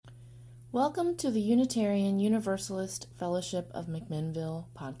Welcome to the Unitarian Universalist Fellowship of McMinnville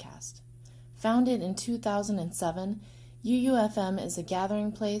podcast. Founded in 2007, UUFM is a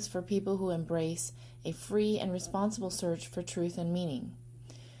gathering place for people who embrace a free and responsible search for truth and meaning.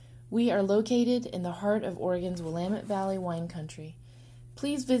 We are located in the heart of Oregon's Willamette Valley wine country.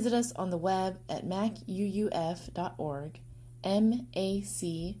 Please visit us on the web at macuuf.org,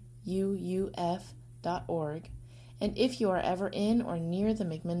 macuuf.org. And if you are ever in or near the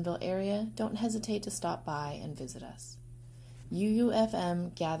McMinnville area, don't hesitate to stop by and visit us.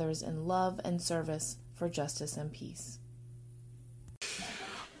 UUFM gathers in love and service for justice and peace.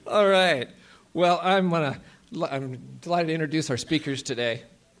 All right. Well, I'm delighted to introduce our speakers today.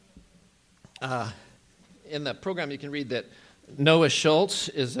 In the program, you can read that Noah Schultz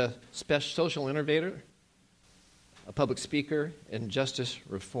is a social innovator, a public speaker, and justice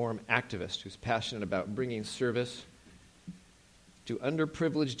reform activist who's passionate about bringing service to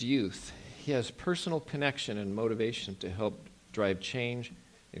underprivileged youth. He has personal connection and motivation to help drive change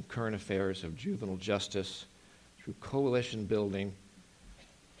in current affairs of juvenile justice through coalition building,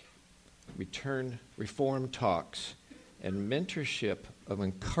 reform talks, and mentorship of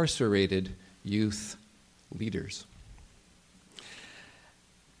incarcerated youth leaders.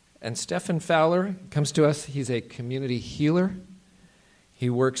 And Stephen Fowler comes to us. He's a community healer. He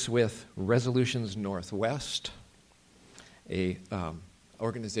works with Resolutions Northwest, a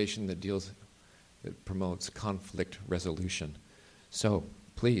organization that promotes conflict resolution. So,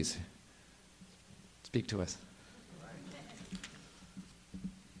 please, speak to us.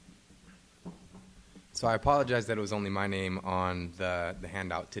 So I apologize that it was only my name on the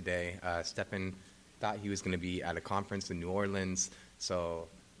handout today. Stephen thought he was going to be at a conference in New Orleans, so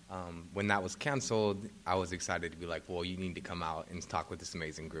when that was canceled, I was excited to be like, well, you need to come out and talk with this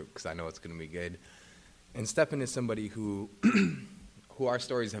amazing group because I know it's going to be good. And Stephen is somebody who our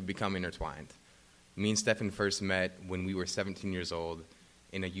stories have become intertwined. Me and Stephen first met when we were 17 years old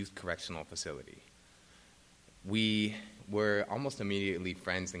in a youth correctional facility. We were almost immediately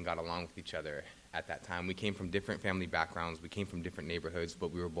friends and got along with each other at that time. We came from different family backgrounds, we came from different neighborhoods,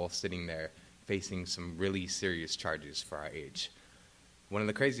 but we were both sitting there facing some really serious charges for our age. One of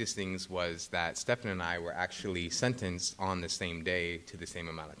the craziest things was that Stephen and I were actually sentenced on the same day to the same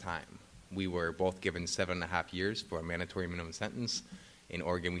amount of time. We were both given 7.5 years for a mandatory minimum sentence. In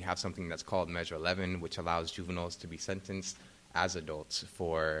Oregon, we have something that's called Measure 11, which allows juveniles to be sentenced as adults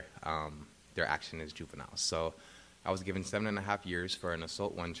for their action as juveniles. So I was given 7.5 years for an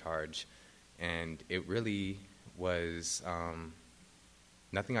assault 1 charge, and it really was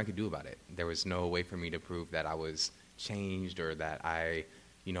nothing I could do about it. There was no way for me to prove that I was changed or that I,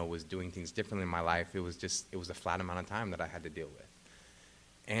 was doing things differently in my life. It was a flat amount of time that I had to deal with.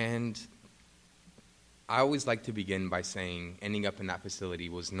 And I always like to begin by saying ending up in that facility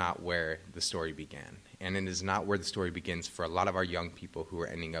was not where the story began. And it is not where the story begins for a lot of our young people who are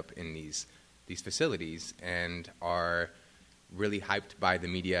ending up in these facilities and are really hyped by the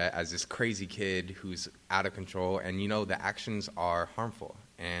media as this crazy kid who's out of control. And, the actions are harmful,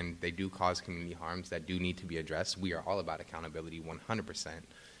 and they do cause community harms that do need to be addressed. We are all about accountability 100%,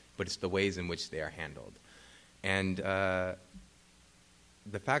 but it's the ways in which they are handled. And the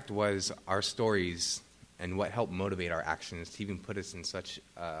fact was, our stories and what helped motivate our actions to even put us in such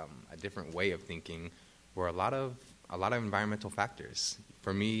a different way of thinking were a lot of environmental factors.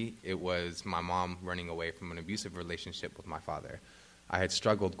 For me, it was my mom running away from an abusive relationship with my father. I had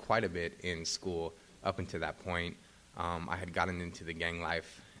struggled quite a bit in school up until that point. I had gotten into the gang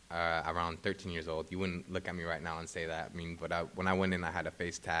life around 13 years old. You wouldn't look at me right now and say that. But when I went in, I had a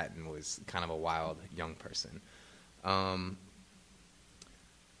face tat and was kind of a wild young person. But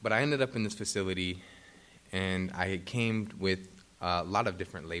I ended up in this facility, and I came with a lot of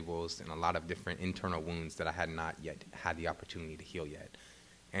different labels and a lot of different internal wounds that I had not yet had the opportunity to heal yet.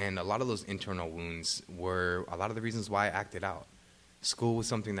 And a lot of those internal wounds were a lot of the reasons why I acted out. School was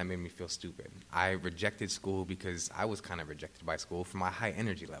something that made me feel stupid. I rejected school because I was kind of rejected by school for my high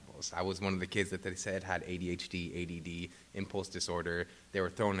energy levels. I was one of the kids that they said had ADHD, ADD, impulse disorder. They were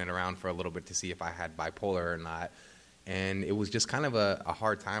throwing it around for a little bit to see if I had bipolar or not. And it was just kind of a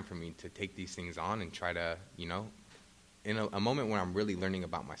hard time for me to take these things on and try to, in a moment when I'm really learning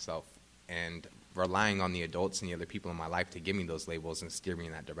about myself and relying on the adults and the other people in my life to give me those labels and steer me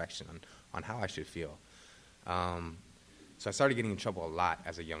in that direction on how I should feel. So I started getting in trouble a lot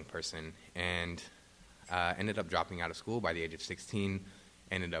as a young person, and ended up dropping out of school by the age of 16,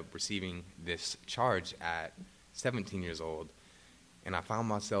 ended up receiving this charge at 17 years old, and I found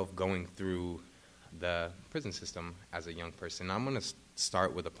myself going through the prison system as a young person. I'm going to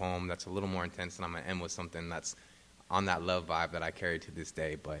start with a poem that's a little more intense, and I'm going to end with something that's on that love vibe that I carry to this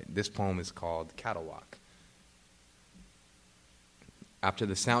day. But this poem is called Cattle Walk. After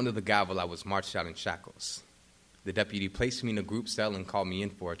the sound of the gavel, I was marched out in shackles. The deputy placed me in a group cell and called me in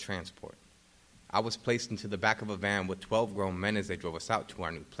for a transport. I was placed into the back of a van with 12 grown men as they drove us out to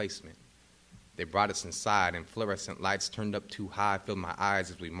our new placement. They brought us inside, and fluorescent lights turned up too high filled my eyes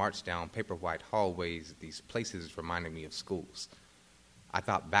as we marched down paper-white hallways. These places reminded me of schools. I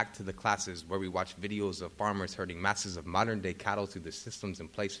thought back to the classes where we watched videos of farmers herding masses of modern-day cattle through the systems in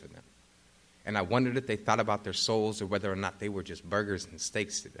place for them. And I wondered if they thought about their souls or whether or not they were just burgers and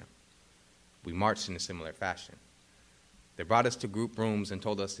steaks to them. We marched in a similar fashion. They brought us to group rooms and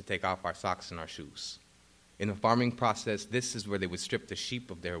told us to take off our socks and our shoes. In the farming process, this is where they would strip the sheep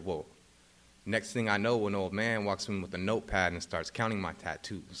of their wool. Next thing I know, an old man walks in with a notepad and starts counting my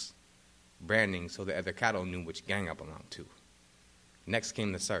tattoos, branding so the other cattle knew which gang I belonged to. Next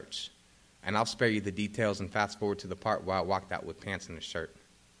came the search, and I'll spare you the details and fast forward to the part where I walked out with pants and a shirt,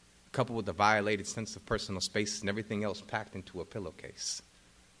 coupled with a violated sense of personal space and everything else packed into a pillowcase.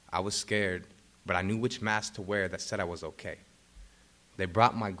 I was scared, but I knew which mask to wear that said I was okay. They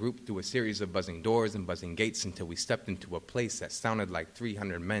brought my group through a series of buzzing doors and buzzing gates until we stepped into a place that sounded like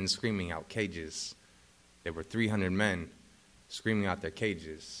 300 men screaming out cages. There were 300 men screaming out their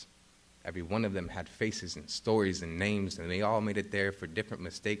cages. Every one of them had faces and stories and names, and they all made it there for different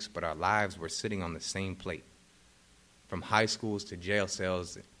mistakes, but our lives were sitting on the same plate. From high schools to jail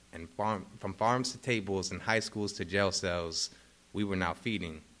cells, and from farms to tables and high schools to jail cells, we were now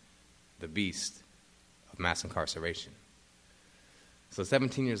feeding the beast of mass incarceration. So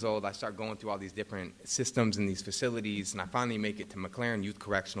 17 years old, I start going through all these different systems in these facilities, and I finally make it to McLaren Youth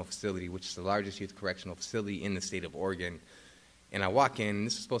Correctional Facility, which is the largest youth correctional facility in the state of Oregon. And I walk in, and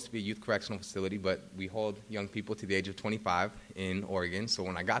this is supposed to be a youth correctional facility, but we hold young people to the age of 25 in Oregon. So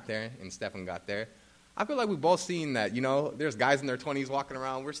when I got there, and Stephen got there, I feel like we've both seen that, there's guys in their 20s walking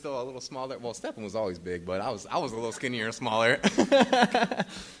around. We're still a little smaller. Well, Stephen was always big, but I was a little skinnier and smaller.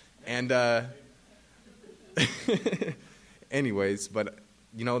 And anyways, but,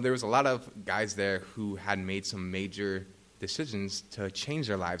 there was a lot of guys there who had made some major decisions to change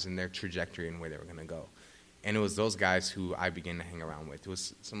their lives and their trajectory and where they were going to go. And it was those guys who I began to hang around with. It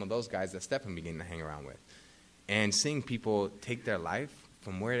was some of those guys that Stephen began to hang around with. And seeing people take their life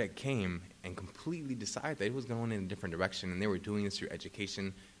from where it came and completely decide that it was going in a different direction, and they were doing this through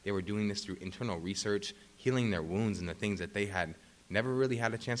education, they were doing this through internal research, healing their wounds and the things that they had never really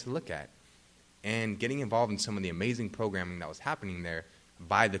had a chance to look at, and getting involved in some of the amazing programming that was happening there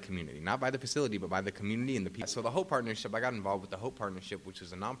by the community, not by the facility, but by the community and the people. So the Hope Partnership, I got involved with the Hope Partnership, which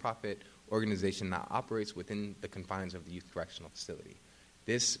is a nonprofit organization that operates within the confines of the youth correctional facility.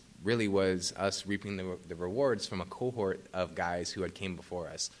 This really was us reaping the rewards from a cohort of guys who had came before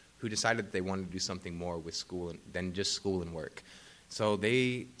us, who decided that they wanted to do something more with school than just school and work. So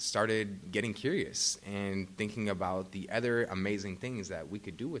they started getting curious and thinking about the other amazing things that we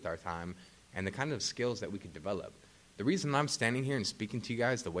could do with our time and the kind of skills that we could develop. The reason I'm standing here and speaking to you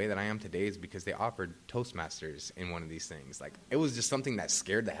guys the way that I am today is because they offered Toastmasters in one of these things. It was just something that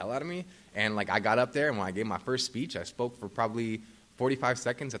scared the hell out of me. And I got up there, and when I gave my first speech, I spoke for probably 45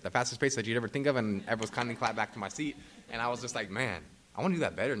 seconds at the fastest pace that you'd ever think of, and everyone was kind of clapped back to my seat. And I was just like, man, I want to do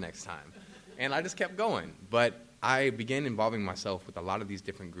that better next time. And I just kept going. But I began involving myself with a lot of these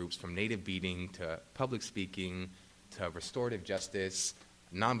different groups, from native beating to public speaking to restorative justice,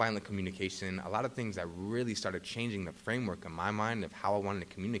 nonviolent communication, a lot of things that really started changing the framework in my mind of how I wanted to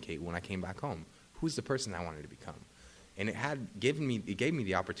communicate when I came back home. Who's the person I wanted to become? And it gave me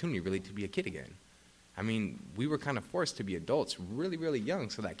the opportunity really to be a kid again. I mean, we were kind of forced to be adults really, really young,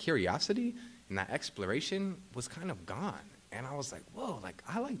 so that curiosity and that exploration was kind of gone. And I was like, whoa,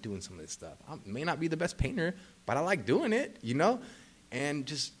 I like doing some of this stuff. I may not be the best painter, but I like doing it, And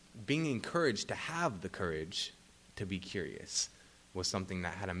just being encouraged to have the courage to be curious was something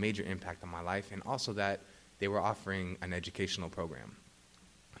that had a major impact on my life, and also that they were offering an educational program.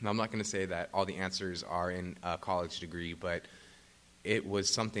 Now, I'm not going to say that all the answers are in a college degree, but it was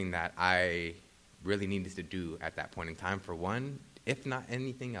something that I really needed to do at that point in time, for one, if not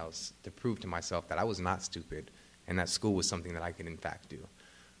anything else, to prove to myself that I was not stupid and that school was something that I could in fact do.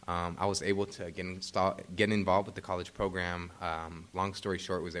 I was able to get involved with the college program. Long story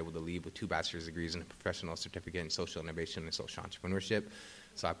short, was able to leave with 2 bachelor's degrees and a professional certificate in social innovation and social entrepreneurship.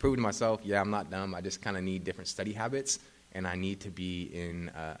 So I proved to myself, I'm not dumb. I just kind of need different study habits, and I need to be in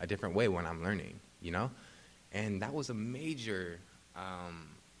a different way when I'm learning, And that was a major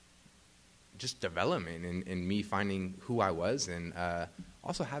just development in me finding who I was, and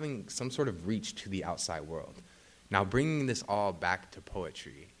also having some sort of reach to the outside world. Now, bringing this all back to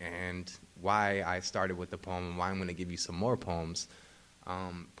poetry, and why I started with the poem and why I'm going to give you some more poems,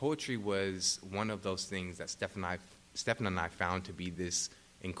 poetry was one of those things that Stephen and I found to be this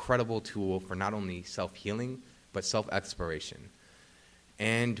incredible tool for not only self-healing, but self-exploration.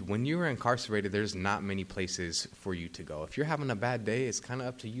 And when you're incarcerated, there's not many places for you to go. If you're having a bad day, it's kind of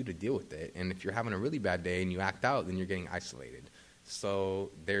up to you to deal with it. And if you're having a really bad day and you act out, then you're getting isolated. So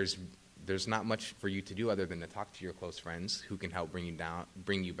there's not much for you to do other than to talk to your close friends who can help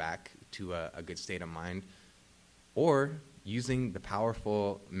bring you back to a good state of mind, or using the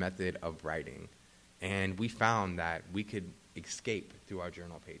powerful method of writing. And we found that we could escape through our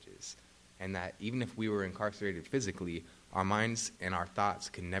journal pages, and that even if we were incarcerated physically, our minds and our thoughts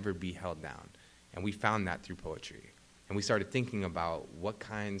could never be held down. And we found that through poetry. And we started thinking about what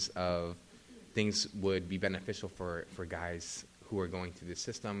kinds of things would be beneficial for guys who are going through this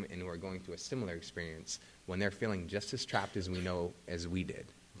system and who are going through a similar experience when they're feeling just as trapped as we did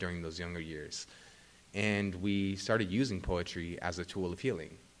during those younger years. And we started using poetry as a tool of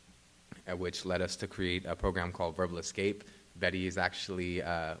healing, which led us to create a program called Verbal Escape. Betty is actually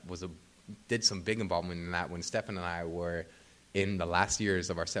did some big involvement in that. When Stephen and I were in the last years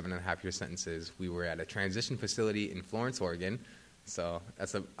of our 7.5-year sentences, we were at a transition facility in Florence, Oregon. So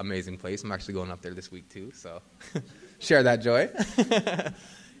that's an amazing place. I'm actually going up there this week too, so share that joy.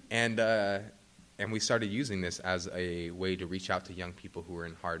 And we started using this as a way to reach out to young people who were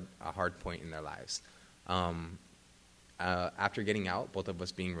in a hard point in their lives. After getting out, both of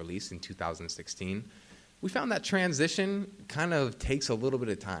us being released in 2016, we found that transition kind of takes a little bit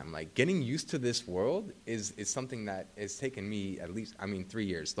of time. Like, getting used to this world is something that has taken me 3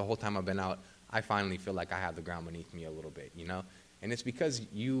 years. The whole time I've been out, I finally feel like I have the ground beneath me a little bit, you know? And it's because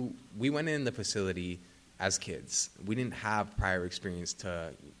we went in the facility as kids. We didn't have prior experience to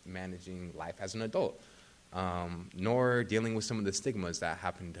managing life as an adult, nor dealing with some of the stigmas that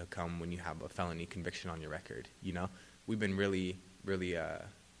happen to come when you have a felony conviction on your record, you know? We've been really, really, I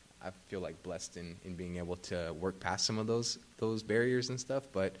feel like blessed in being able to work past some of those barriers and stuff,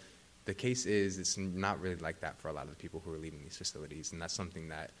 but the case is it's not really like that for a lot of the people who are leaving these facilities, and that's something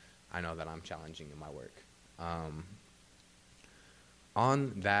that I know that I'm challenging in my work.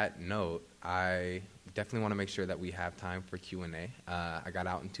 On that note, I definitely want to make sure that we have time for Q&A. I got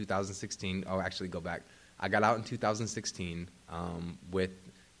out in 2016. Oh, actually, go back. I got out in 2016 with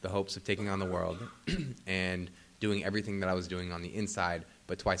the hopes of taking on the world and doing everything that I was doing on the inside,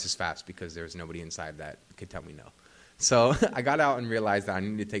 but twice as fast, because there was nobody inside that could tell me no. So I got out and realized that I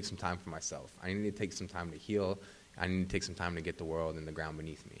needed to take some time for myself. I needed to take some time to heal. I needed to take some time to get the world and the ground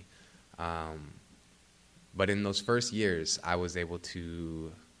beneath me. But in those first years, I was able to,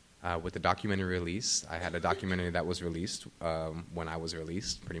 with the documentary release, I had a documentary that was released when I was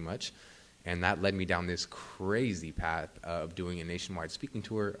released, pretty much. And that led me down this crazy path of doing a nationwide speaking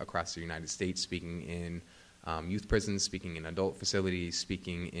tour across the United States, speaking in youth prisons, speaking in adult facilities,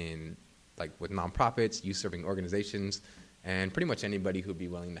 speaking in, with nonprofits, youth-serving organizations, and pretty much anybody who'd be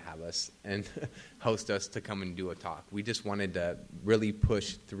willing to have us and host us to come and do a talk. We just wanted to really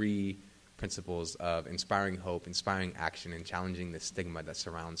push 3 principles of inspiring hope, inspiring action, and challenging the stigma that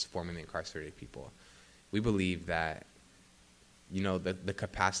surrounds formerly incarcerated people. We believe that, you know, the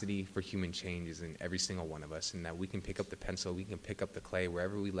capacity for human change is in every single one of us, and that we can pick up the pencil, we can pick up the clay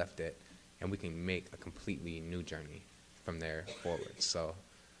wherever we left it, and we can make a completely new journey from there forward. So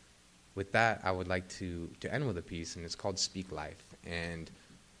with that, I would like to end with a piece, and it's called Speak Life. And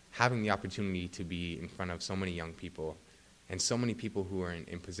having the opportunity to be in front of so many young people, and so many people who are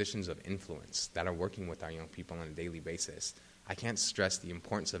in positions of influence that are working with our young people on a daily basis, I can't stress the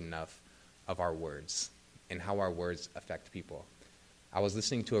importance enough of our words and how our words affect people. I was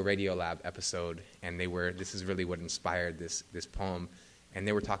listening to a Radiolab episode, and this is really what inspired this poem, and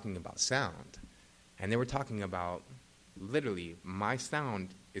they were talking about sound. And they were talking about, literally, my sound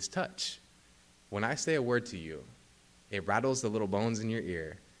is touch. When I say a word to you, it rattles the little bones in your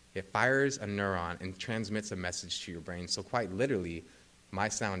ear, it fires a neuron and transmits a message to your brain. So quite literally, my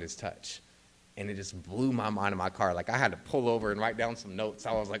sound is touch. And it just blew my mind in my car. Like, I had to pull over and write down some notes.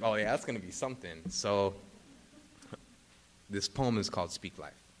 I was like, oh yeah, that's going to be something. So this poem is called Speak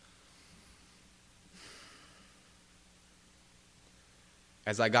Life.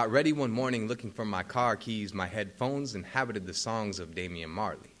 As I got ready one morning looking for my car keys, my headphones inhabited the songs of Damian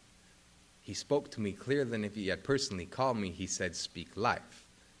Marley. He spoke to me clearer than if he had personally called me. He said, speak life.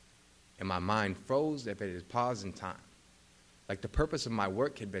 And my mind froze if it had paused in time. Like the purpose of my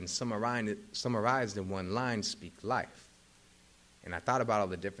work had been summarized in one line, speak life. And I thought about all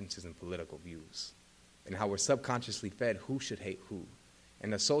the differences in political views and how we're subconsciously fed who should hate who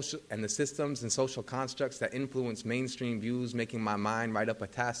and the systems and social constructs that influence mainstream views, making my mind write up a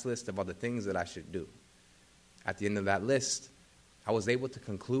task list of all the things that I should do. At the end of that list, I was able to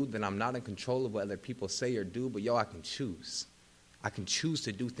conclude that I'm not in control of what other people say or do, but I can choose. I can choose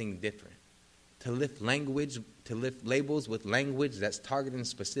to do things different, to lift labels with language that's targeted and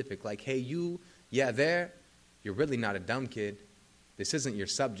specific, like, hey, you, you're really not a dumb kid. This isn't your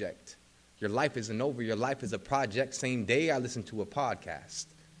subject. Your life isn't over. Your life is a project. Same day I listened to a podcast.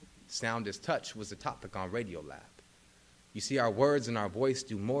 Sound is touch was the topic on Radiolab. You see, our words and our voice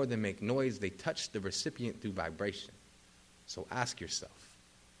do more than make noise. They touch the recipient through vibration. So ask yourself,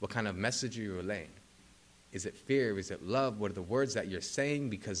 what kind of message are you relaying? Is it fear? Is it love? What are the words that you're saying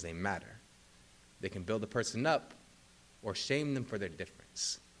because they matter? They can build a person up or shame them for their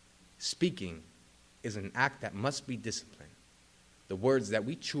difference. Speaking is an act that must be disciplined. The words that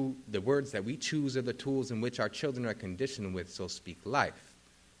we choose are the tools in which our children are conditioned with, so speak life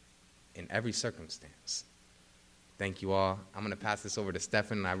in every circumstance. Thank you all. I'm going to pass this over to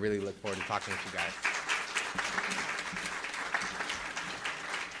Stefan, and I really look forward to talking with you guys.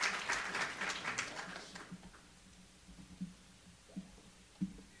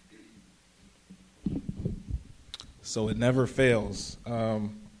 So it never fails.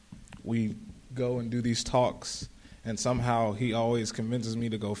 We go and do these talks, and somehow he always convinces me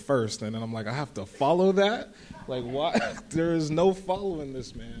to go first, and then I'm like, I have to follow that? Like, why? There is no following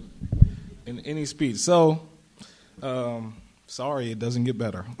this man in any speech. So, sorry, it doesn't get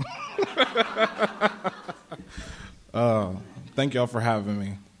better. Thank y'all for having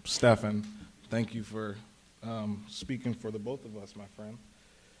me. Stefan, thank you for speaking for the both of us, my friend.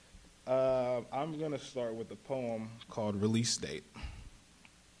 I'm going to start with a poem called Release Date.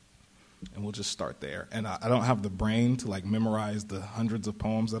 And we'll just start there. And I don't have the brain to, like, memorize the hundreds of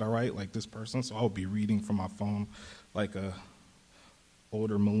poems that I write like this person, so I'll be reading from my phone like a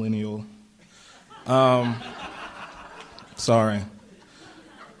older millennial. Sorry.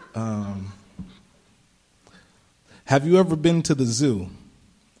 Have you ever been to the zoo?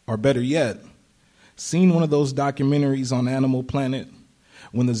 Or better yet, seen one of those documentaries on Animal Planet?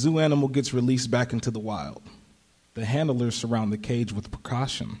 When the zoo animal gets released back into the wild, the handlers surround the cage with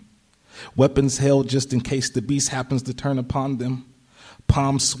precaution. Weapons held just in case the beast happens to turn upon them,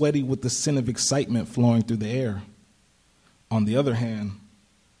 palms sweaty with the scent of excitement flowing through the air. On the other hand,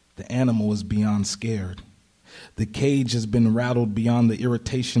 the animal is beyond scared. The cage has been rattled beyond the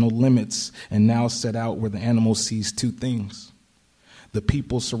irritational limits and now set out where the animal sees two things: the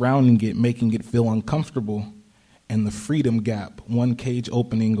people surrounding it making it feel uncomfortable, and the freedom gap one cage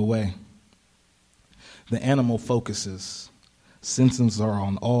opening away. The animal focuses. Senses are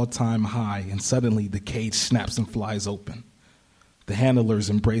on all-time high, and suddenly the cage snaps and flies open. The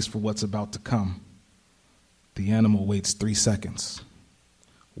handlers embrace for what's about to come. The animal waits 3 seconds.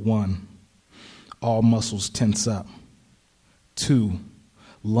 1, all muscles tense up. 2,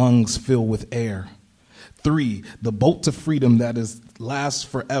 lungs fill with air. 3, the bolt to freedom that lasts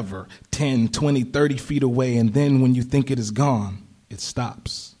forever, 10, 20, 30 feet away, and then when you think it is gone, it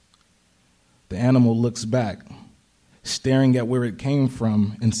stops. The animal looks back, staring at where it came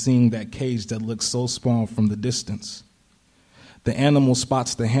from and seeing that cage that looks so small from the distance. The animal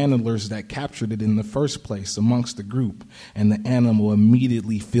spots the handlers that captured it in the first place amongst the group, and the animal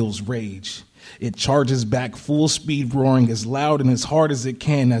immediately feels rage. It charges back full speed, roaring as loud and as hard as it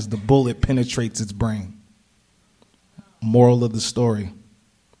can as the bullet penetrates its brain. Moral of the story: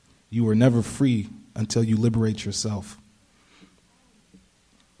 you are never free until you liberate yourself.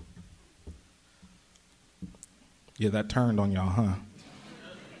 Yeah, that turned on y'all, huh?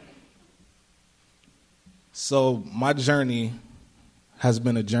 So my journey has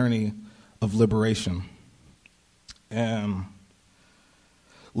been a journey of liberation. And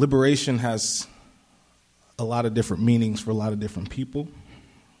liberation has a lot of different meanings for a lot of different people.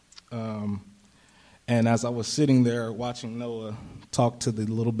 And as I was sitting there watching Noah talk to the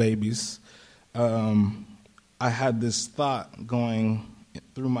little babies, I had this thought going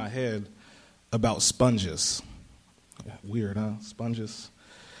through my head about sponges. Weird, huh? Sponges.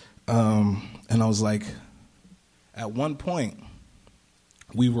 And I was like, at one point,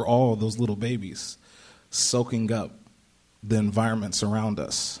 we were all those little babies soaking up the environments around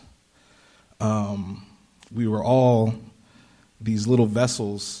us. We were all these little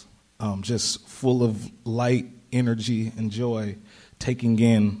vessels, just full of light, energy, and joy, taking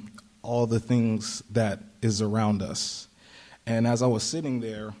in all the things that is around us. And as I was sitting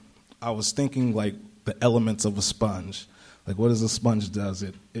there, I was thinking like the elements of a sponge. Like, what does a sponge does?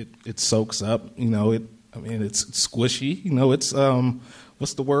 It soaks up, it's squishy, it's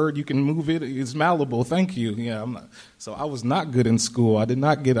what's the word? You can move it. It's malleable. Thank you. Yeah. So I was not good in school. I don't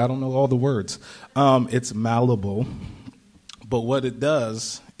know all the words. It's malleable. But what it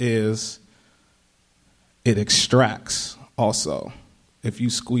does is it extracts also. If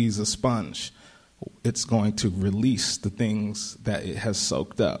you squeeze a sponge, it's going to release the things that it has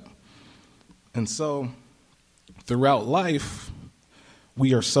soaked up. And so throughout life,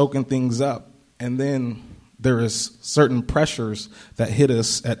 we are soaking things up, and then there is certain pressures that hit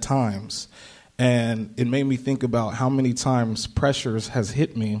us at times. And it made me think about how many times pressures has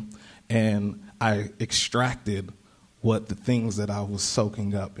hit me, and I extracted what the things that I was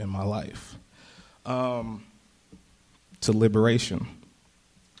soaking up in my life to liberation.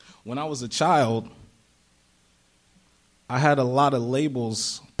 When I was a child, I had a lot of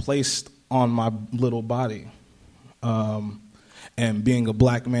labels placed on my little body. And being a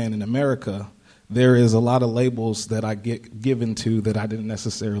black man in America, there is a lot of labels that I get given to that I didn't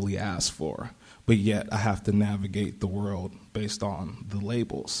necessarily ask for. But yet I have to navigate the world based on the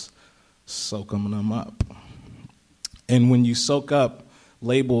labels, soaking them up. And when you soak up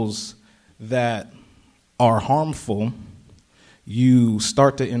labels that are harmful, you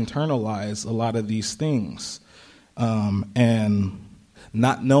start to internalize a lot of these things. And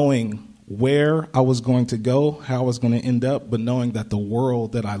not knowing where I was going to go, how I was going to end up, but knowing that the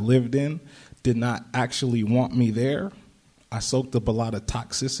world that I lived in did not actually want me there, I soaked up a lot of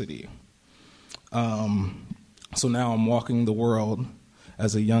toxicity. So now I'm walking the world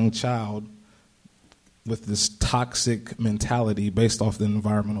as a young child with this toxic mentality based off the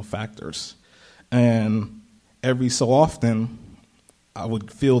environmental factors. And every so often, I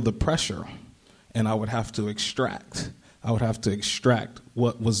would feel the pressure, and I would have to extract. I would have to extract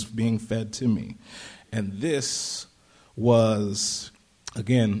what was being fed to me. And this was,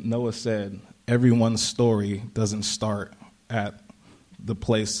 again, Noah said, everyone's story doesn't start at the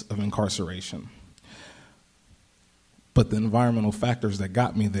place of incarceration. But the environmental factors that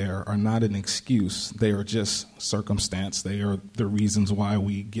got me there are not an excuse. They are just circumstance. They are the reasons why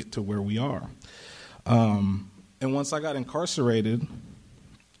we get to where we are. And once I got incarcerated,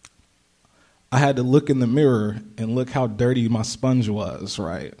 I had to look in the mirror and look how dirty my sponge was,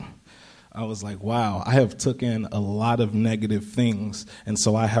 right? I was like, wow, I have taken a lot of negative things, and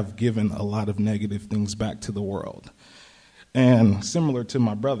so I have given a lot of negative things back to the world. And similar to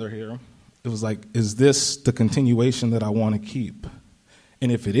my brother here, it was like, is this the continuation that I want to keep?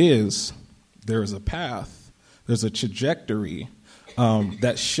 And if it is, there's a path, there's a trajectory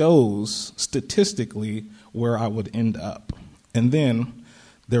that shows statistically where I would end up. And then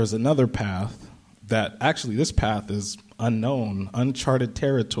there's another path that actually this path is unknown, uncharted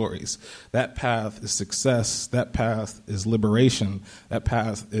territories. That path is success. That path is liberation. That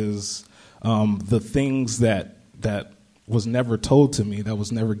path is the things that was never told to me, that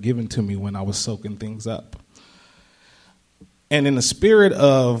was never given to me when I was soaking things up. And in the spirit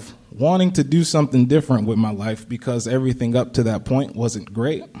of wanting to do something different with my life, because everything up to that point wasn't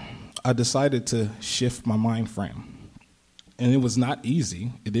great, I decided to shift my mind frame. And it was not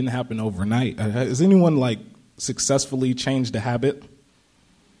easy. It didn't happen overnight. Has anyone successfully changed a habit?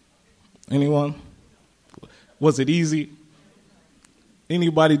 Anyone? Was it easy?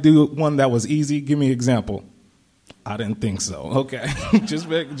 Anybody do one that was easy? Give me an example. I didn't think so. Okay,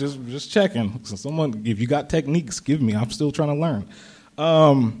 just checking. So someone, if you got techniques, give me. I'm still trying to learn.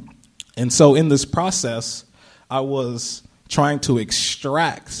 And so in this process, I was trying to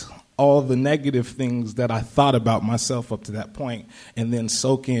extract all the negative things that I thought about myself up to that point, and then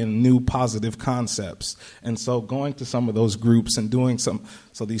soak in new positive concepts. And so going to some of those groups and doing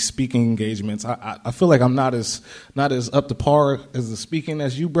these speaking engagements, I feel like I'm not as up to par as the speaking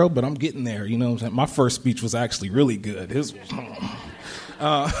as you, bro, but I'm getting there. You know what I'm saying? My first speech was actually really good. His was,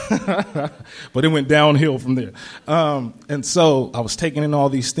 but it went downhill from there. And so I was taking in all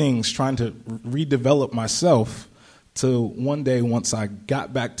these things, trying to redevelop myself to one day, once I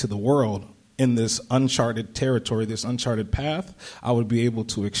got back to the world in this uncharted territory, this uncharted path, I would be able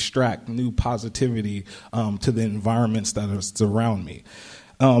to extract new positivity to the environments that are surround me.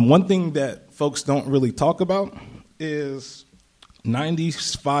 One thing that folks don't really talk about is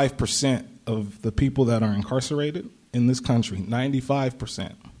 95% of the people that are incarcerated in this country,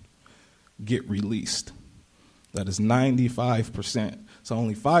 95% get released. That is 95%. So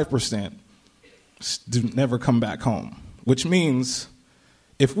only 5% never come back home, which means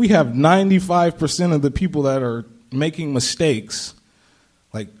if we have 95% of the people that are making mistakes,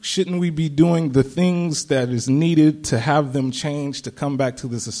 shouldn't we be doing the things that is needed to have them change, to come back to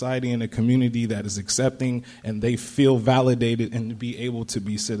the society and a community that is accepting and they feel validated and to be able to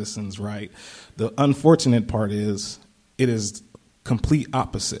be citizens, right? The unfortunate part is it is complete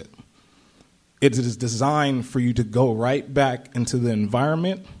opposite. It is designed for you to go right back into the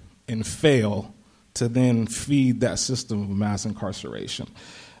environment and fail to then feed that system of mass incarceration.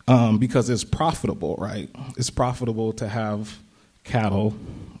 Because it's profitable, right? It's profitable to have cattle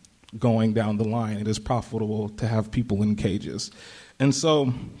going down the line. It is profitable to have people in cages. And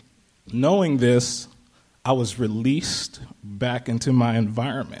so, knowing this, I was released back into my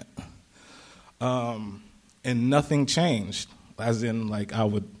environment. And nothing changed. As in, like, I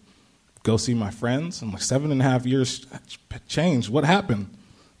would go see my friends, and like 7.5 years changed. What happened?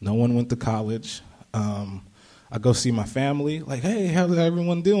 No one went to college. I go see my family, like, hey, how's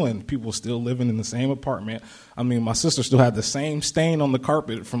everyone doing? People still living in the same apartment. I mean, my sister still had the same stain on the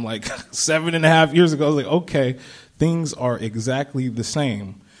carpet from like 7.5 years ago. I was like, okay, things are exactly the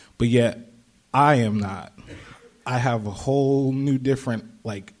same, but yet I am not. I have a whole new different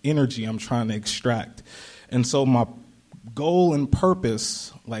like energy I'm trying to extract. And so my goal and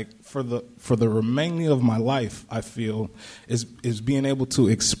purpose, like for the remaining of my life, I feel, is being able to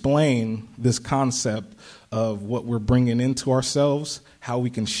explain this concept of what we're bringing into ourselves, how we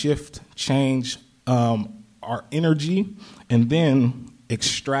can shift, change our energy, and then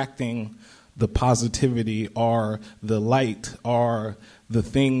extracting the positivity or the light or the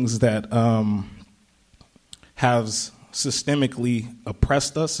things that has systemically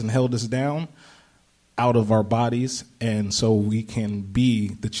oppressed us and held us down out of our bodies, and so we can be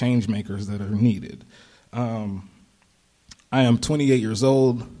the change makers that are needed. I am 28 years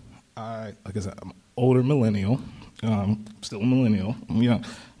old. Like I said, I'm older millennial, still a millennial,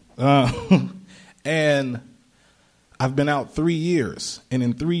 and I've been out 3 years, and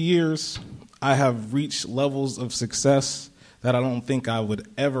in 3 years, I have reached levels of success that I don't think I would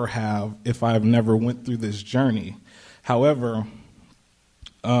ever have if I've never went through this journey. However,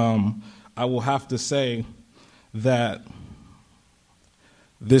 I will have to say that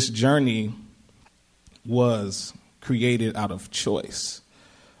this journey was created out of choice.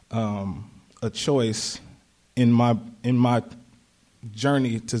 A choice in my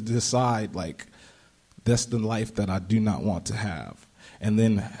journey to decide, like, that's the life that I do not want to have. And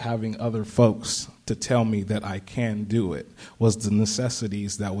then having other folks to tell me that I can do it was the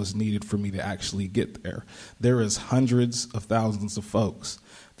necessities that was needed for me to actually get there. There is hundreds of thousands of folks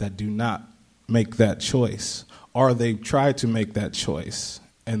that do not make that choice, or they try to make that choice,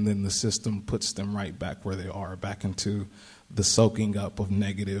 and then the system puts them right back where they are, back into the soaking up of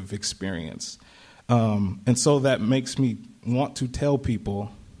negative experience. And so that makes me want to tell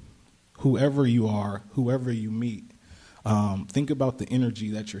people, whoever you are, whoever you meet, think about the energy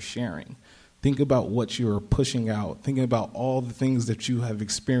that you're sharing. Think about what you're pushing out. Think about all the things that you have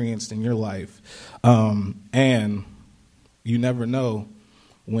experienced in your life. And you never know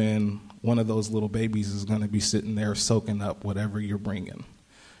when one of those little babies is going to be sitting there soaking up whatever you're bringing.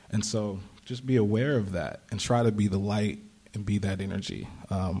 And so just be aware of that and try to be the light and be that energy,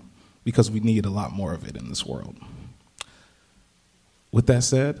 because we need a lot more of it in this world. With that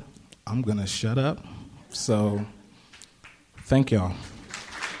said, I'm going to shut up. So thank y'all.